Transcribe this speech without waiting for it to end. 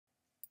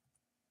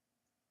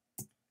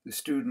The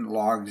student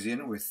logs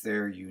in with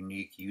their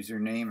unique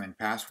username and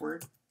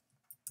password.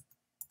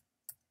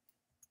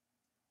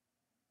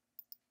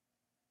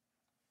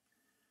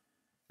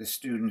 The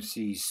student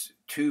sees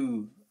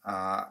two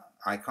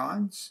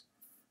icons,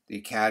 the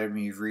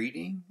Academy of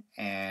Reading,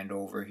 and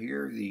over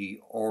here,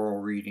 the Oral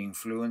Reading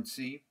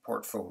Fluency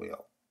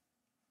Portfolio.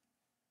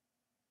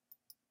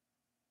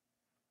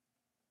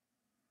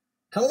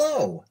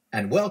 Hello,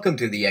 and welcome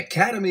to the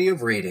Academy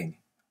of Reading.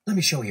 Let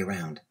me show you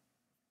around.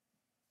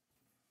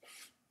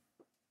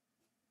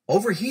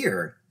 Over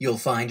here, you'll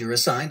find your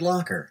assigned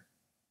locker.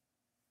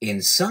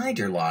 Inside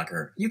your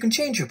locker, you can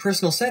change your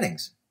personal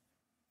settings.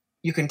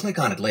 You can click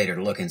on it later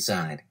to look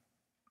inside.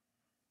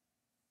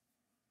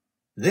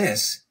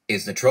 This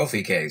is the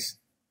trophy case.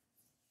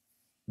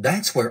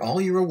 That's where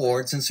all your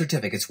awards and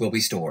certificates will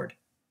be stored.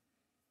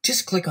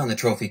 Just click on the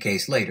trophy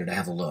case later to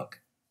have a look.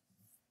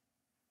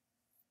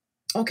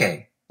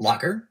 Okay,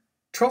 locker,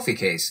 trophy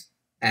case,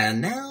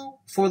 and now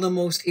for the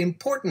most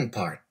important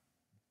part.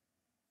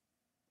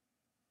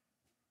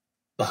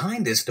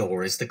 Behind this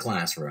door is the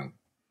classroom.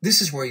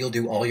 This is where you'll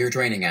do all your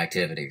training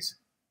activities.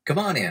 Come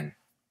on in.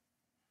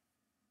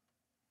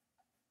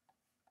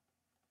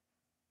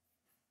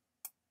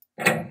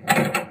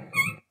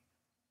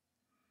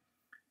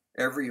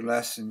 Every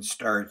lesson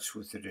starts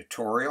with a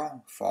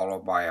tutorial,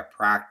 followed by a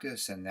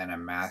practice and then a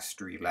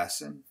mastery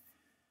lesson.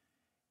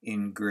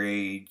 In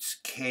grades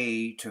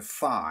K to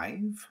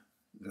 5,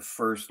 the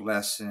first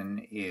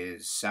lesson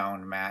is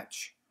sound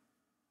match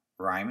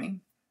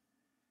rhyming.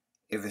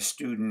 If a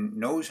student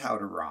knows how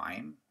to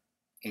rhyme,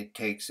 it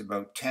takes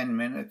about 10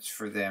 minutes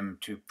for them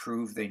to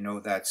prove they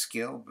know that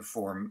skill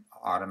before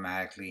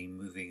automatically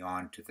moving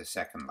on to the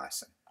second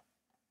lesson.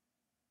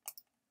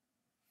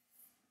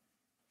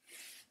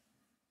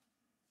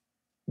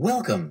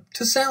 Welcome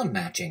to sound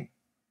matching.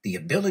 The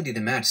ability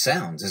to match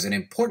sounds is an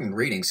important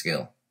reading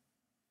skill.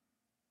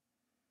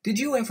 Did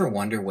you ever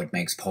wonder what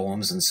makes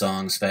poems and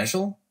songs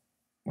special?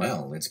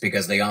 Well, it's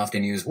because they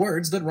often use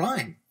words that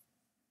rhyme.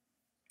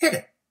 Hit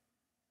it.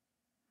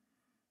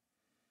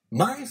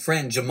 My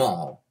friend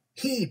Jamal,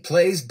 he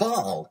plays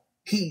ball.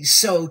 He's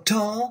so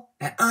tall,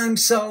 and I'm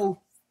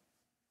so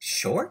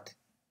short?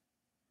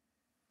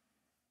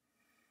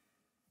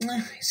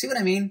 See what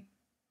I mean?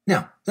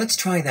 Now, let's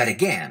try that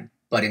again,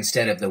 but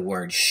instead of the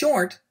word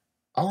short,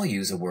 I'll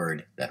use a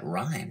word that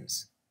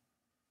rhymes.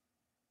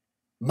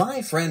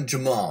 My friend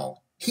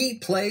Jamal, he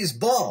plays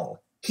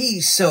ball.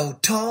 He's so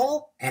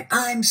tall, and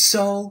I'm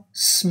so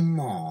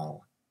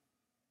small.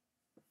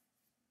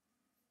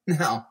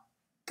 Now,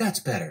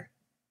 that's better.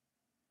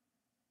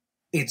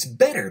 It's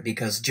better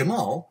because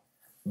Jamal,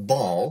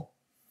 ball,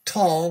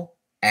 tall,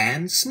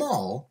 and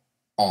small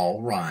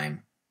all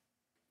rhyme.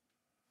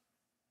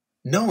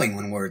 Knowing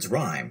when words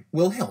rhyme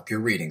will help your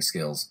reading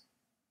skills.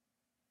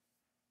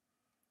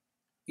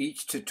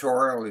 Each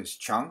tutorial is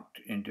chunked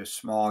into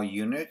small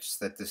units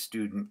that the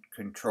student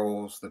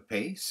controls the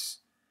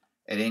pace.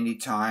 At any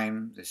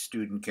time, the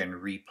student can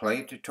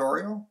replay a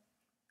tutorial,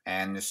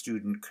 and the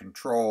student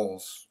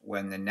controls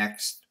when the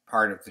next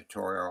part of the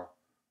tutorial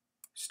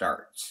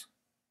starts.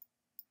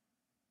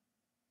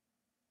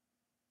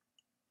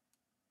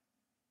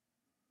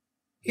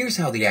 Here's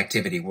how the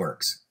activity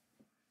works.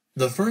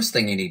 The first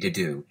thing you need to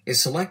do is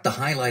select the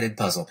highlighted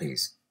puzzle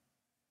piece.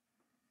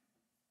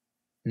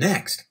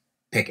 Next,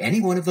 pick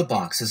any one of the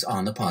boxes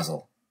on the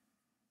puzzle.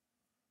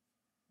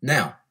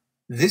 Now,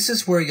 this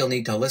is where you'll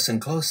need to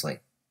listen closely.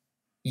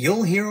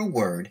 You'll hear a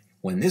word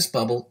when this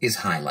bubble is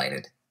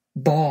highlighted.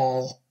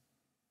 Ball.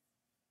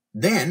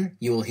 Then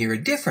you will hear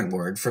a different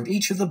word from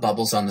each of the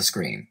bubbles on the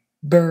screen.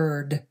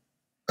 Bird.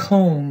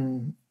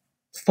 Comb.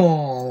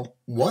 Fall.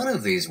 One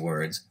of these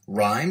words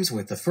rhymes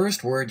with the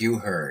first word you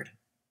heard.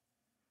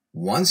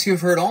 Once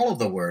you've heard all of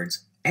the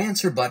words,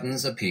 answer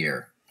buttons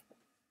appear.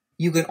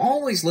 You can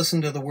always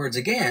listen to the words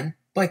again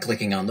by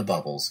clicking on the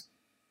bubbles.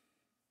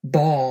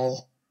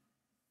 Ball.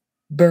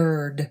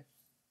 Bird.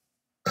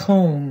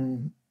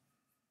 Comb.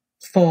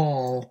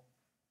 Fall.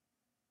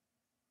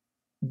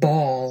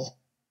 Ball.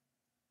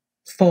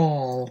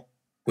 Fall.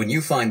 When you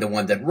find the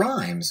one that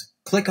rhymes,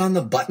 click on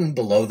the button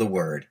below the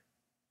word.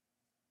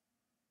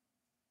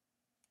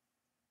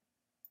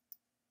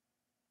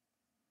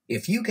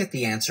 If you get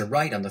the answer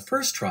right on the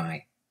first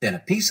try, then a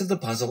piece of the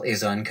puzzle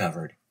is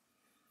uncovered.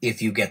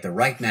 If you get the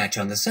right match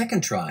on the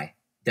second try,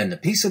 then the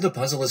piece of the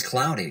puzzle is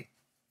cloudy.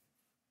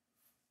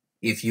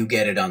 If you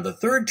get it on the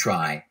third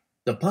try,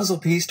 the puzzle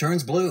piece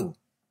turns blue.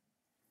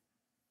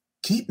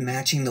 Keep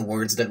matching the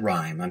words that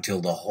rhyme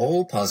until the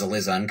whole puzzle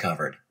is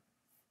uncovered.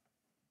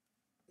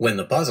 When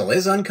the puzzle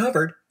is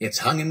uncovered, it's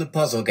hung in the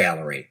puzzle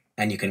gallery,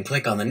 and you can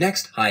click on the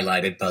next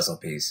highlighted puzzle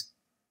piece.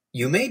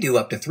 You may do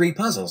up to 3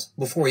 puzzles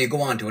before you go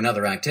on to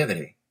another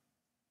activity.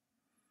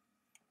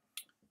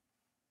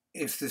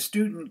 If the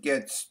student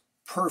gets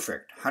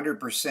perfect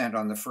 100%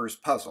 on the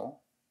first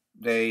puzzle,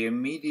 they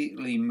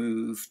immediately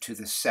move to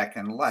the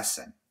second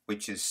lesson,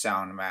 which is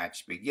sound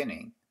match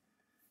beginning.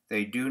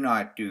 They do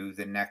not do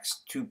the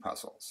next 2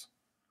 puzzles.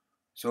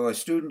 So a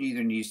student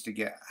either needs to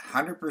get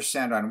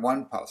 100% on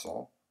one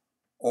puzzle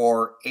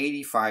or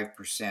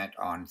 85%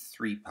 on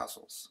 3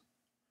 puzzles.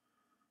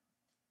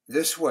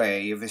 This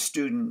way, if a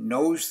student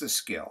knows the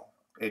skill,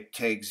 it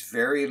takes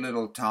very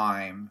little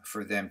time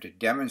for them to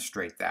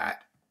demonstrate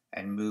that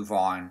and move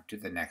on to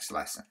the next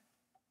lesson.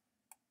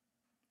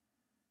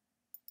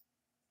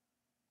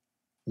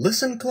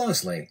 Listen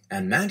closely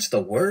and match the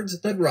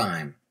words that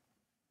rhyme.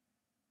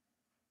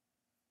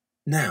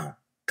 Now,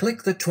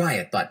 click the Try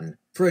It button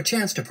for a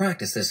chance to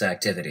practice this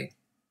activity.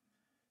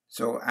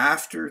 So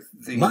after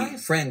the... My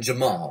friend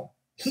Jamal,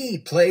 he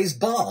plays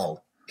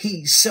ball.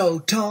 He's so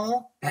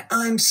tall, and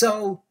I'm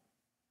so...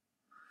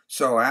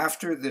 So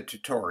after the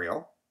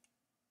tutorial,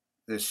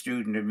 the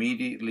student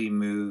immediately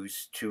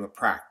moves to a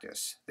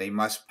practice. They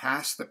must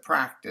pass the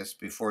practice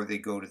before they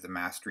go to the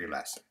mastery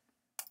lesson.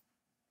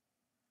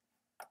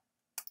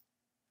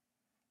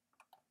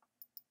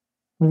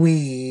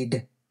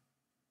 Weed,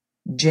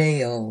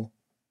 jail,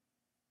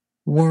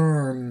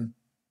 worm,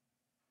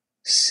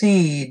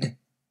 seed.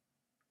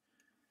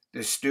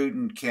 The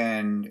student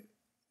can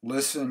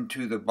listen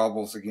to the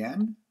bubbles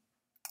again.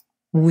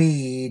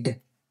 Weed,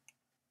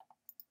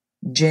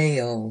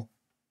 jail,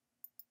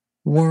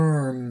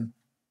 worm,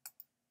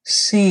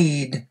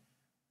 seed.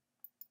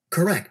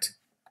 Correct.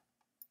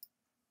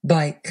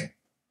 Bike,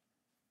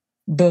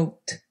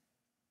 boat,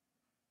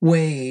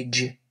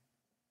 wage,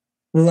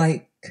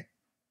 like.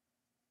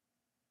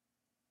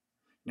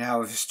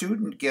 Now, if a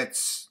student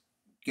gets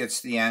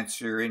the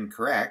answer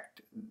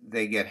incorrect,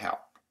 they get help.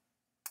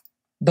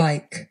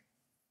 Bike,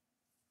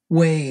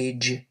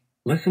 wage.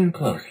 Listen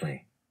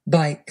closely.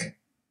 Bike,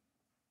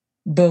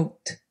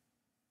 boat,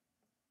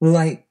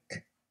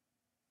 like.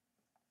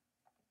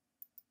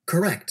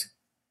 Correct.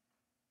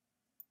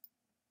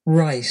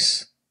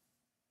 Rice,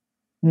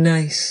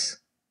 nice,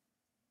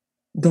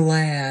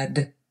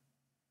 glad,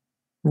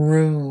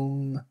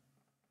 room.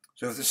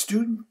 So if the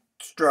student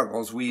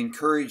struggles, we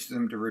encourage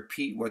them to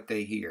repeat what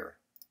they hear.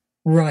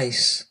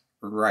 Rice,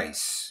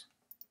 Rice.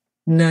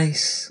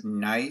 nice,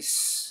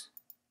 Nice.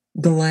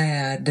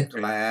 glad,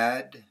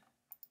 Glad.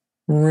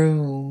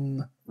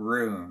 room.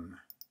 Room.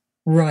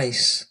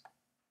 Rice,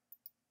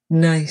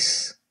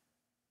 nice,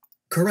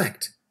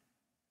 Correct.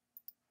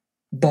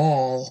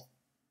 ball,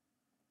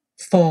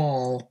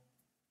 fall,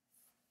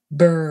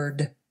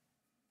 bird,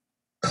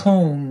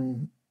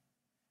 comb.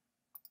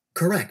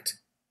 Correct.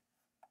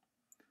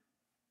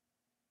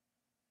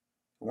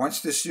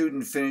 Once the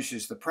student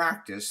finishes the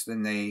practice,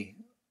 then they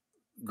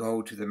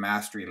go to the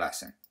mastery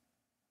lesson.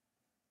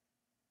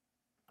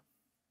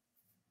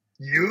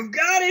 You've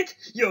got it!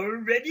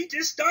 You're ready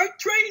to start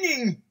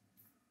training!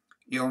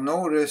 You'll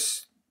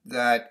notice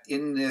that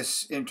in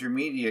this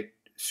intermediate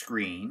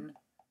screen,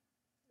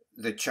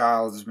 the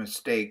child's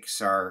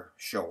mistakes are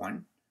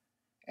shown,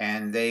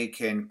 and they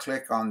can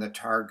click on the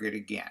target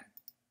again.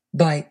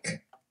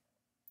 Bike,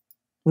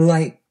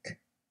 like,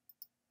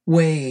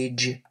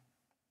 wage.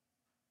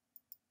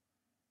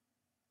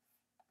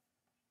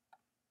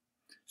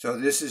 So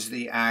this is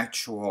the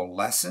actual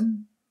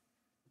lesson.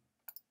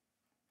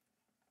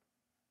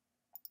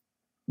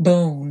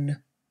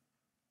 Bone,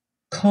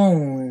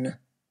 cone,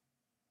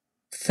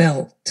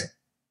 felt,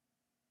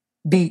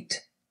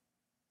 beat.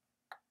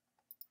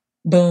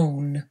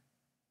 Bone,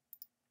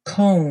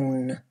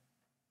 cone.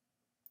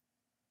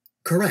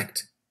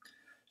 Correct.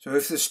 So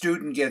if the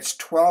student gets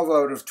 12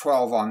 out of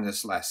 12 on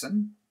this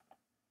lesson,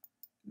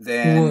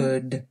 then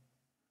Would,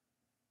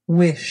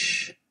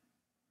 wish,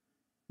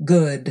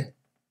 good,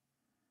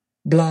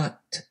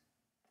 blot.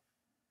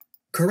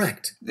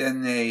 Correct.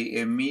 then they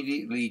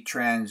immediately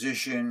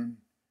transition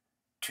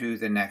to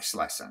the next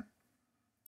lesson.